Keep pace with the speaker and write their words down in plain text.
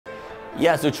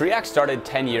Yeah, so TreeHacks started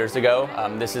 10 years ago.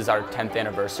 This is our 10th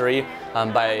anniversary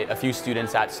by a few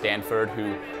students at Stanford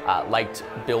who liked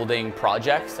building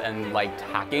projects and liked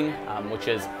hacking, which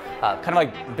is kind of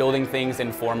like building things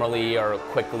informally or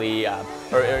quickly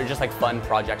or just like fun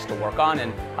projects to work on.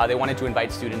 And they wanted to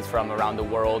invite students from around the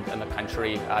world and the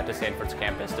country to Stanford's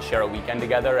campus to share a weekend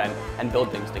together and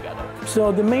build things together.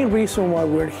 So the main reason why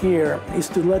we're here is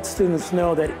to let students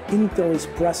know that Intel is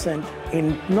present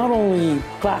in not only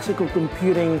classical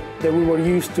computing that we were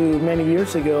used to many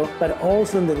years ago, but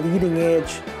also in the leading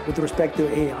edge with respect to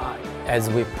AI. As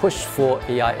we push for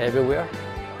AI everywhere,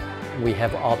 we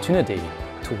have opportunity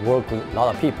to work with a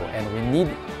lot of people, and we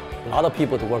need a lot of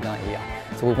people to work on AI.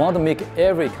 So we want to make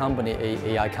every company an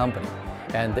AI company,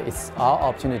 and it's our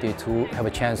opportunity to have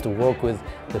a chance to work with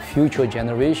the future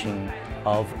generation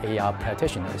of AI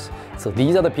practitioners. So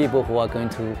these are the people who are going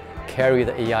to carry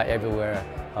the AI everywhere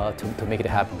to make it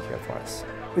happen here for us.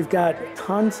 We've got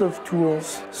tons of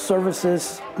tools,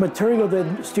 services, material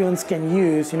that students can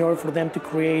use in order for them to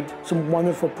create some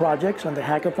wonderful projects on the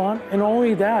hackathon. And not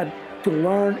only that, to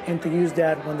learn and to use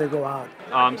that when they go out.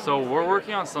 So we're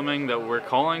working on something that we're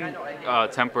calling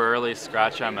temporarily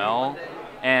Scratch ML.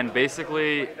 And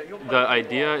basically, the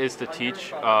idea is to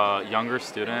teach younger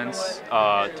students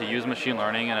to use machine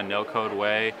learning in a no-code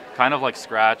way, kind of like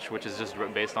Scratch, which is just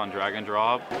based on drag and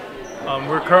drop.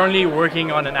 We're currently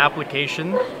working on an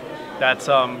application that's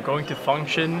going to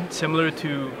function similar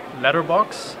to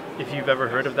Letterboxd, if you've ever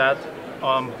heard of that,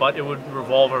 but it would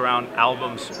revolve around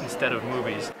albums instead of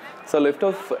movies. So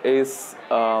Liftoff is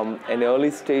an early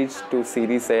stage to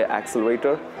Series A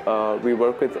accelerator. We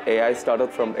work with AI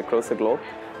startups from across the globe.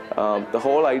 The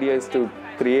whole idea is to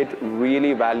create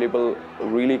really valuable,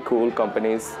 really cool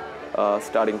companies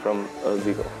starting from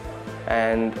zero.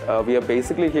 And we are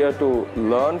basically here to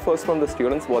learn first from the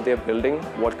students what they are building,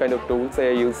 what kind of tools they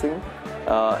are using,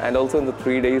 and also in the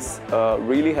 3 days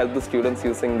really help the students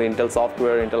using the Intel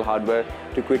software, Intel hardware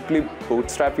to quickly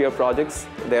bootstrap their projects,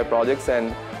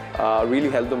 and really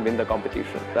help them win the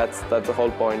competition. That's the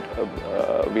whole point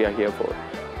we are here for.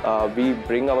 We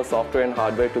bring our software and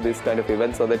hardware to this kind of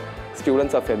events so that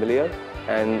students are familiar,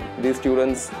 and these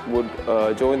students would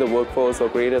join the workforce or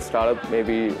create a startup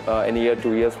maybe in a year,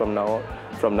 2 years from now.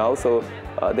 So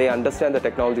they understand the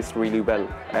technologies really well,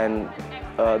 and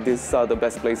these are the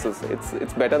best places.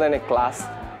 It's better than a class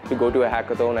to go to a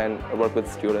hackathon and work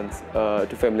with students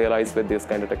to familiarize with these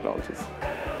kind of technologies.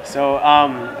 So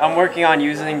I'm working on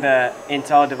using the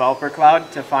Intel Developer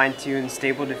Cloud to fine-tune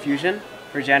Stable Diffusion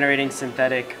for generating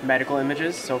synthetic medical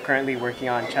images. So currently working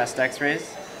on chest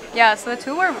x-rays. Yeah, so the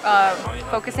tool we're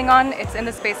focusing on, it's in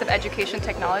the space of education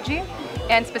technology,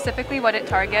 and specifically what it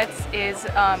targets is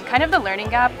kind of the learning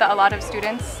gap that a lot of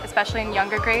students, especially in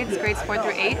younger grades 4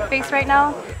 through 8, face right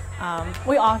now.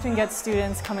 We often get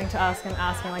students coming to us and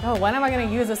asking like, oh, when am I going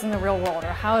to use this in the real world,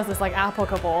 or how is this like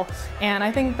applicable? And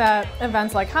I think that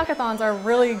events like hackathons are a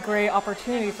really great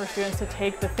opportunity for students to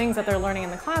take the things that they're learning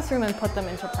in the classroom and put them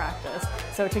into practice.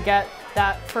 So to get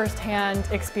that firsthand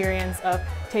experience of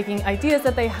taking ideas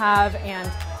that they have and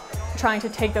trying to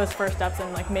take those first steps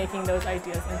and like making those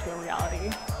ideas into a reality.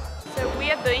 So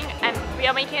we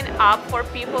are making an app for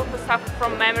people who suffer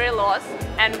from memory loss,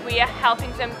 and we are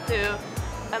helping them to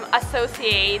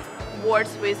associate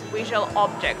words with visual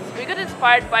objects. We got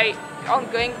inspired by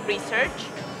ongoing research.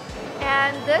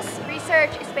 And this research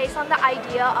is based on the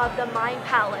idea of the mind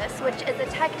palace, which is a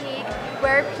technique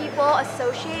where people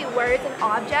associate words and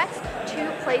objects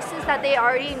to places that they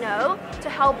already know to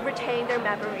help retain their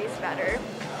memories better.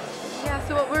 Yeah,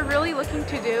 so what we're really looking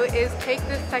to do is take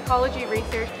this psychology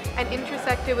research and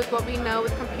intersect it with what we know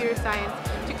with computer science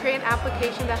to create an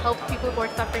application that helps people who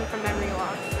are suffering from memory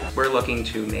loss. We're looking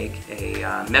to make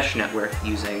a mesh network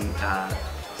using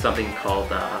something called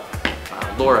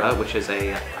LoRa, which is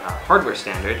a hardware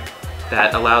standard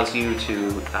that allows you to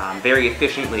very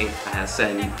efficiently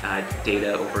send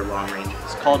data over long ranges.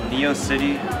 It's called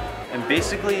NeoCity, and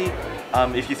basically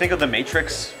if you think of the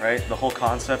Matrix, right, the whole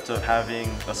concept of having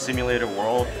a simulated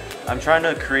world, I'm trying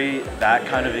to create that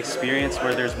kind of experience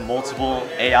where there's multiple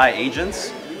AI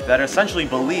agents that essentially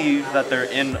believe that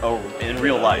they're in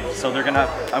real life. So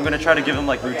I'm gonna try to give them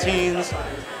like routines,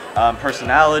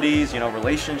 personalities,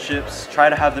 relationships, try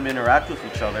to have them interact with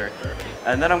each other.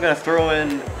 And then I'm gonna throw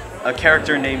in a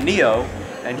character named Neo,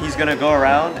 and he's gonna go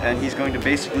around and he's going to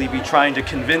basically be trying to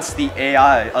convince the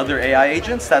other AI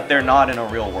agents that they're not in a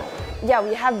real world. Yeah,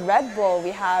 we have Red Bull, we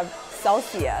have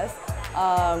Celsius,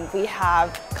 we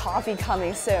have coffee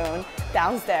coming soon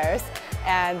downstairs.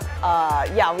 And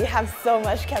yeah, we have so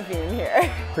much caffeine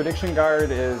here. Prediction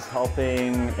Guard is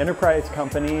helping enterprise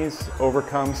companies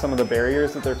overcome some of the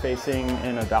barriers that they're facing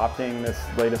in adopting this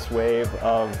latest wave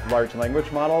of large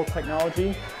language model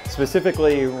technology,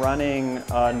 specifically running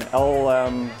an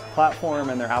LLM platform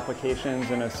and their applications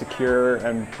in a secure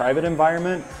and private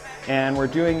environment. And we're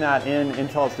doing that in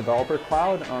Intel's developer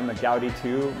cloud on the Gaudi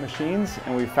 2 machines,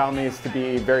 and we found these to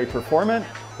be very performant.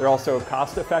 They're also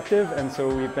cost effective, and so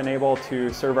we've been able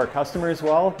to serve our customers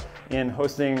well in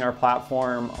hosting our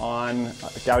platform on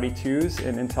Gaudi 2s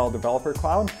in Intel developer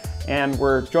cloud. And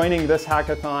we're joining this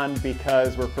hackathon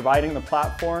because we're providing the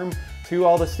platform to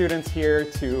all the students here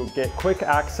to get quick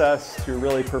access to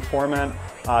really performant,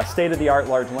 state-of-the-art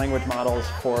large language models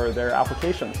for their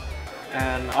applications.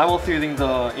 And I'm also using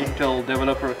the Intel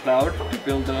Developer Cloud to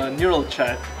build a neural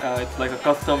chat. It's like a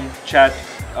custom chat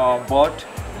bot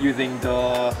using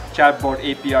the chatbot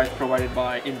APIs provided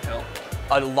by Intel.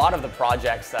 A lot of the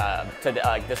projects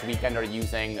this weekend are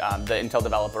using the Intel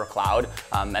Developer Cloud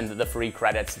and the free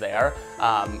credits there.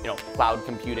 You know, cloud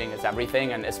computing is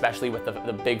everything, and especially with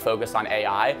the big focus on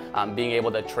AI, being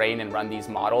able to train and run these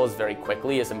models very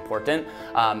quickly is important.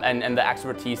 And the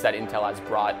expertise that Intel has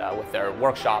brought with their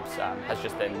workshops has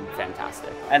just been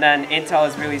fantastic. And then Intel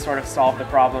has really sort of solved the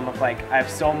problem of like, I have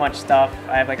so much stuff,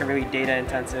 I have like a really data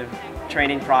intensive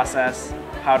training process.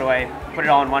 How do I put it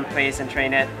all in one place and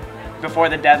train it before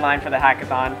the deadline for the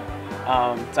hackathon?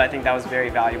 So I think that was very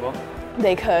valuable.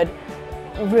 They could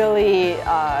really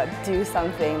do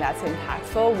something that's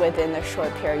impactful within a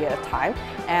short period of time,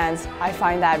 and I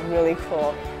find that really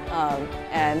cool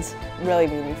and really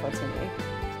meaningful to me.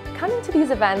 Coming to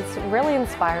these events really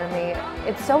inspire me.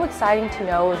 It's so exciting to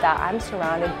know that I'm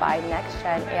surrounded by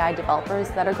next-gen AI developers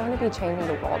that are going to be changing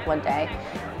the world one day.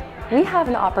 We have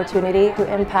an opportunity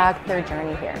to impact their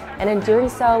journey here. And in doing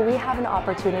so, we have an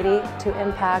opportunity to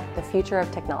impact the future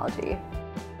of technology.